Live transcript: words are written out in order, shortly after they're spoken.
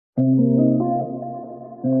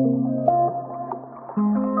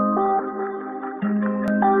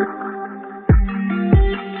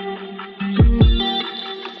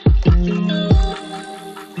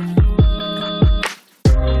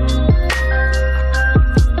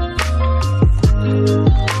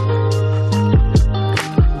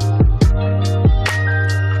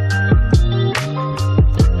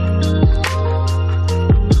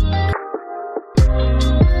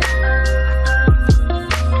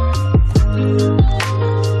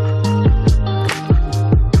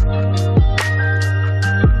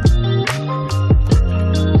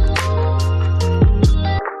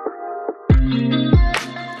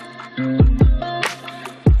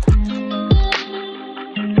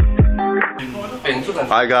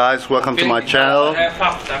Hi guys, welcome to my channel.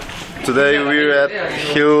 Today we're at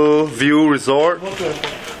Hillview Resort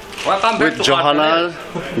with Johanna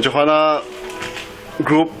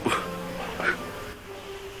Group.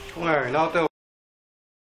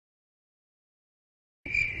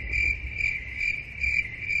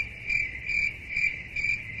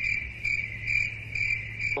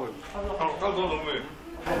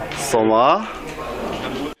 Soma.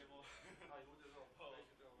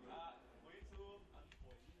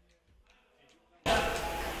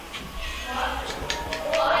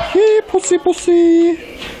 Hey, pussy, pussy.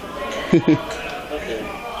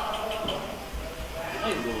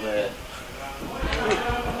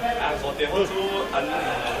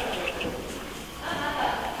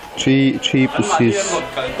 Three pussies.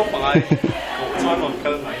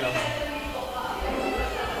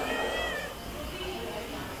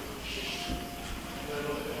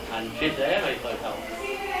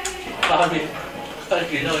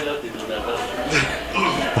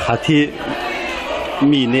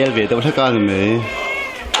 Mì nè về tao thấy con rồi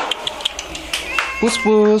push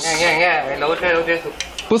push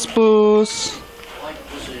push push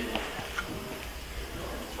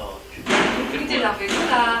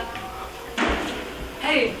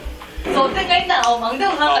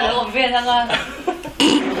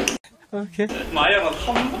OK 買啊我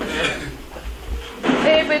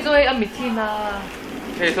冚被作為阿米天啊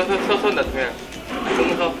可以說得咩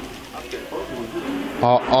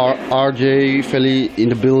RJ Felly in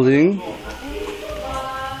the building.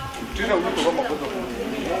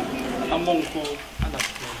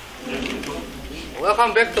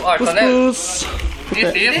 Welcome back to our channel. This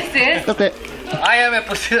is Okay. I am a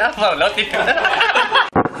pussy lover.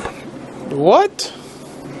 What?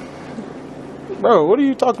 Bro, what are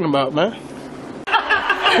you talking about, man?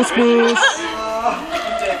 Push push.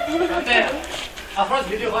 Our first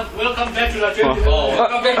video was welcome back to our channel.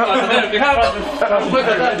 Welcome back to our channel.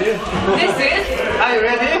 This is. Are you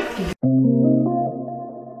ready?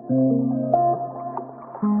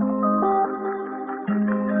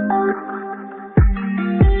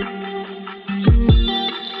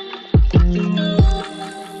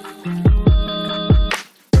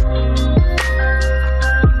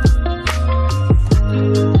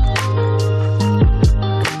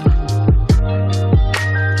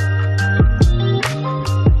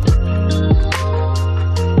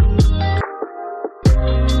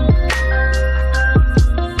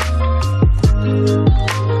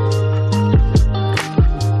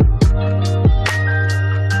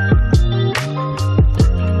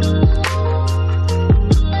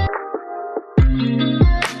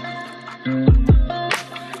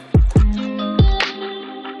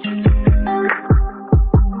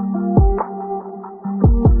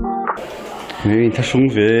 Hey, ta sung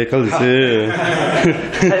về, có gì chứ?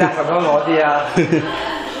 Hay là phải có ngõ gì à?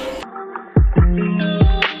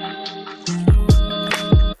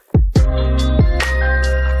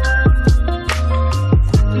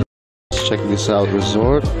 Check this out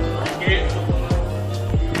resort.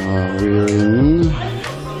 We're in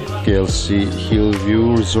KLC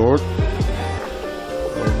Hillview Resort.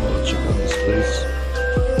 Check out this place.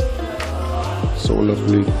 So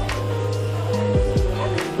lovely.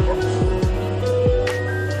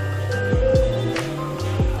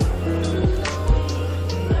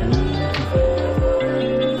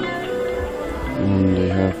 And they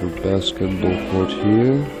have a basketball court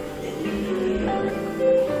here.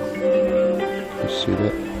 See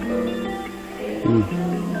that?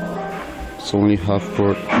 It's only half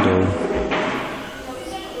court though.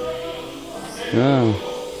 Yeah.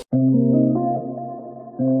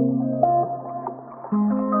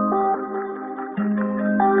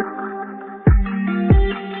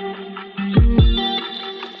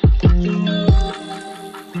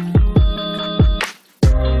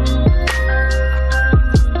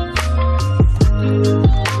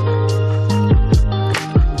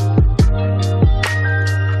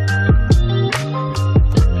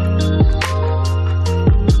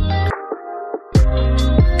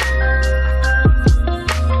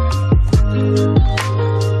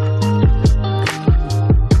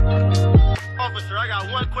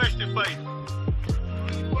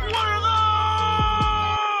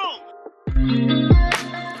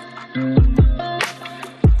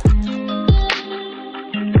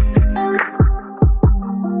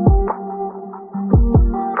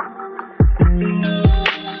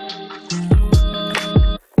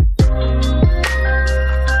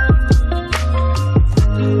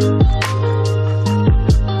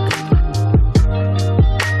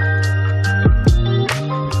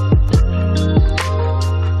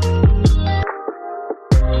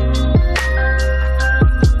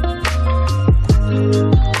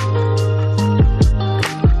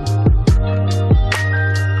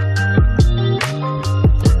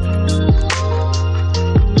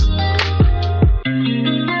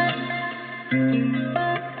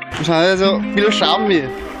 Sao vậy? Pil sám mi.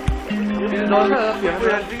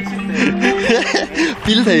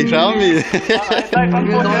 Pil thầy sám mi. Đây con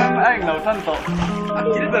cô anh đầu thân tổ. Anh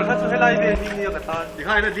chỉ được phát số lại đi đi cái ta. Thì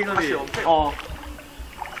hai bên đi cái gì? Ồ.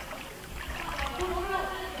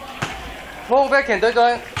 Vô về kiện tới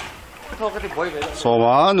rồi. Thôi cái thì bồi về. Sao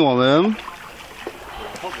mà nó mà?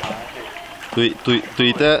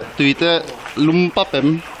 Tùy te lum bắp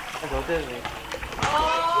em.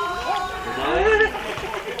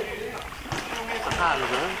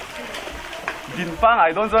 Nhìn phang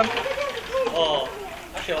ai đón dân.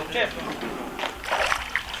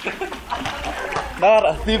 Đó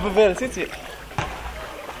là đi về xích chị.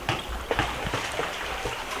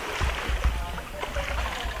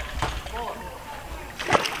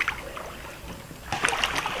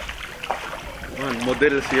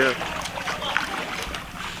 Model here.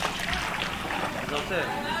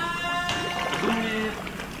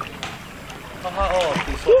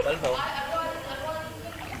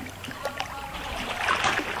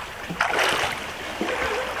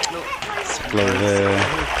 Rồi về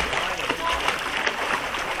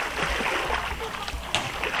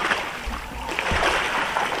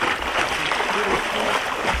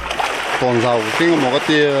còn giàu kinh một cái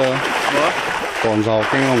tia còn giàu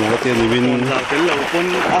kinh một cái tia thì bên Giàu cái lầu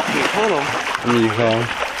con áp được thôi rồi. gì không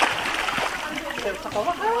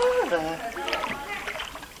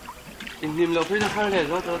Nhìn lầu phía nó khác này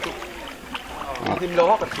rồi. Nhìn lầu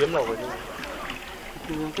hoặc là kiếm lầu rồi.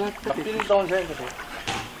 Cái tin đón xem cái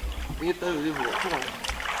cái tới đi vụ không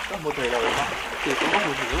có một thời đầu mà thì cũng có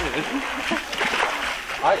một thứ nữa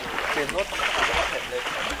ấy tiền nốt có thể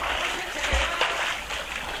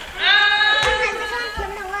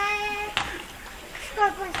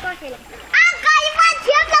lên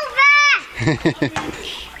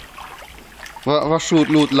và sụt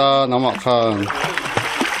lụt là nằm ở khang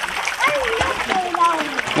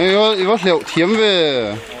ấy có liệu thiếm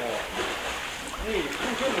về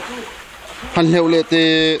hành liệu lệ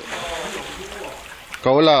tê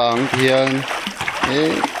cậu là ăn thiền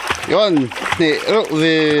ấy yon nè rượu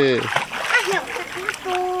về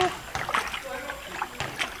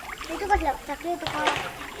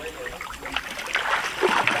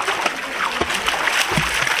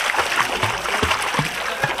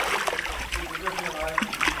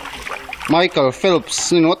Michael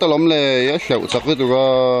Phelps nó tao lắm lệ liệu chắc cái tụi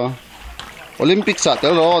Olympic sát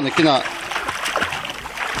tới đó này kia nè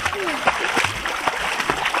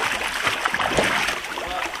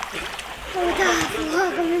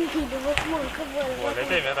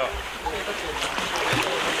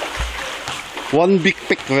one big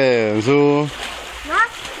pick về rồi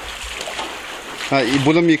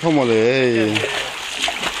ibu làm gì không mà lấy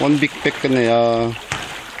one big pick cái này à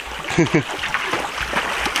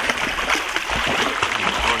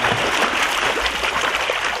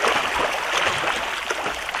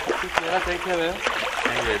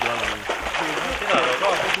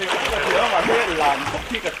làm cốc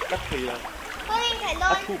thi các thủy là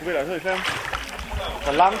thu về là thôi xem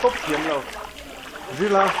cả làm cốc kiếm rồi gì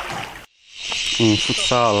là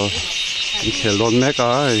futsal खेल लोन में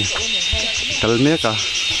का है कल में का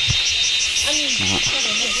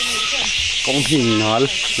công hình nói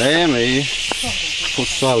đấy mấy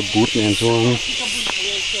futsal boot này xuống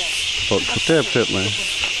còn phút tép này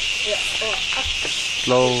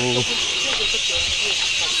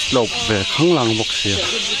lâu về khăng lăng bọc xìa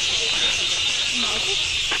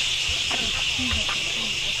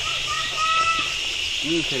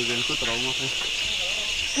thầy về cứ trống mà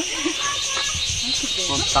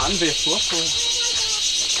còn tán về suốt thôi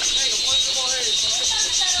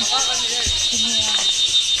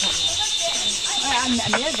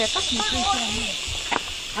anh về tóc gì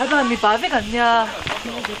ai bà mi bà với cả nhà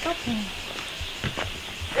về tóc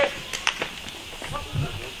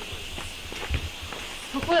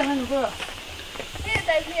không có ăn nữa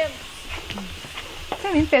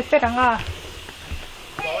cái mình pet pet à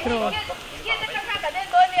rồi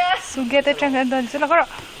suge te trang đòn chứ là có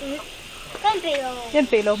yên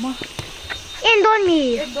pelo mà yên đòn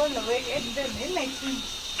mì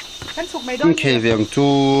anh sụp mày đòn kể về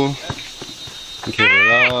chú kể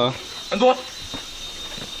về là ăn đuôi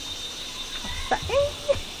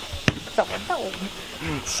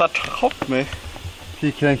sắt khóc mày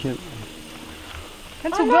khi kia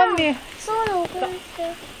anh sụp đòn mì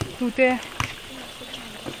tụi te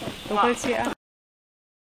tụi cái gì à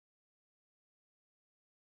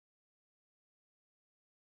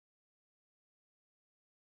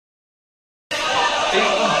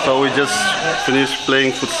So we just finished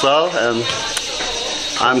playing futsal and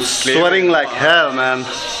I'm sweating like hell, man.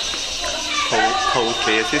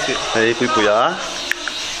 Hey, Pupuya.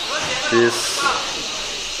 This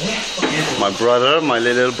my brother, my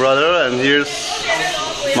little brother, and here's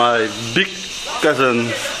my big cousin,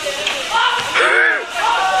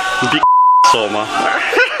 big Soma.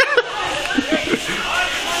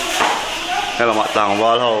 Đây là mặt tàng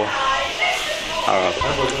vào thôi.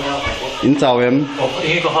 Xin chào em.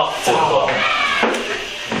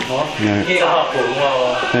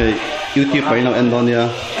 Hey, YouTube phải nào em đó nha.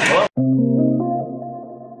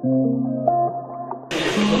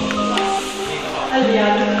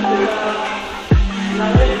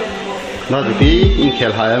 Nó thì tí in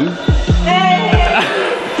khéo hả em?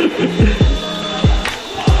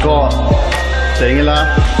 Có tiếng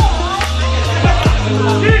là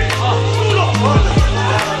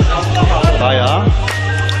đây á.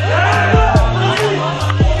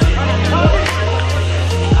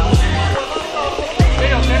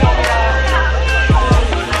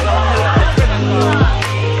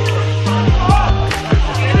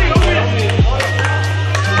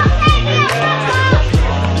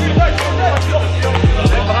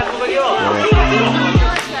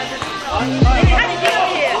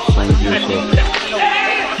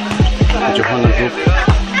 Johanna Group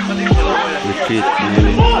retreat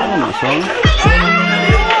ini masuk.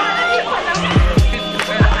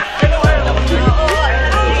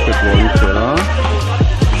 Ketemu cerah.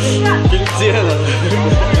 Kecil lah. Kecil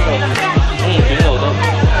lah.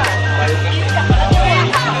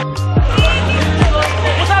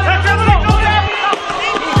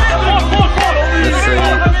 Let's say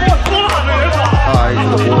hi to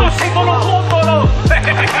the boys.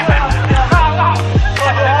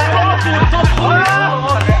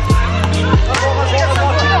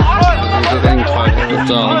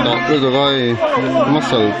 Bây giờ coi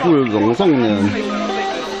muscle full rộng rộng nè,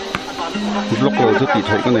 block rồi chứ tỷ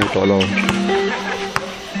thấy cái này tỏ rồi.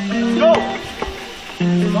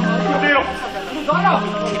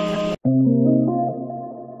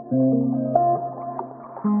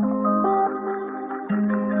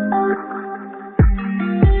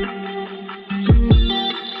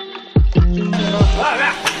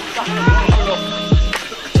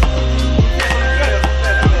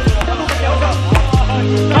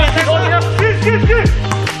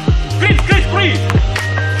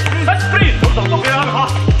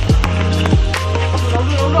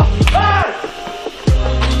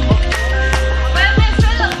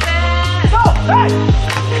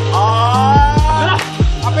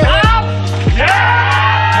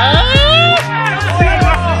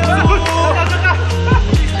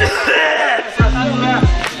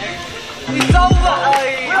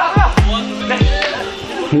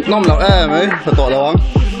 Nôm lẩu mấy phải tọt đâu.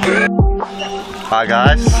 Hi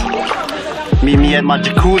guys, me and my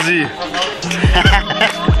jacuzzi.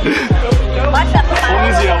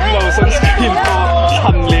 Không gì không lâu sunscreen có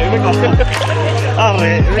thành lệ với con. À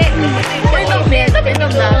rẻ. Cái nông bè rất cái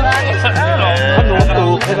nông nào đó. Anh muốn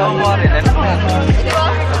tụ cái đó qua này nè.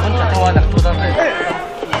 Anh chặt hoa đặt tụ ra đây.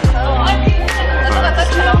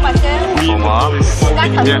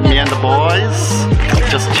 Me and the boys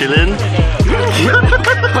just chilling.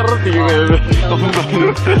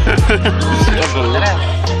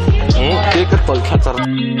 Cái tội khát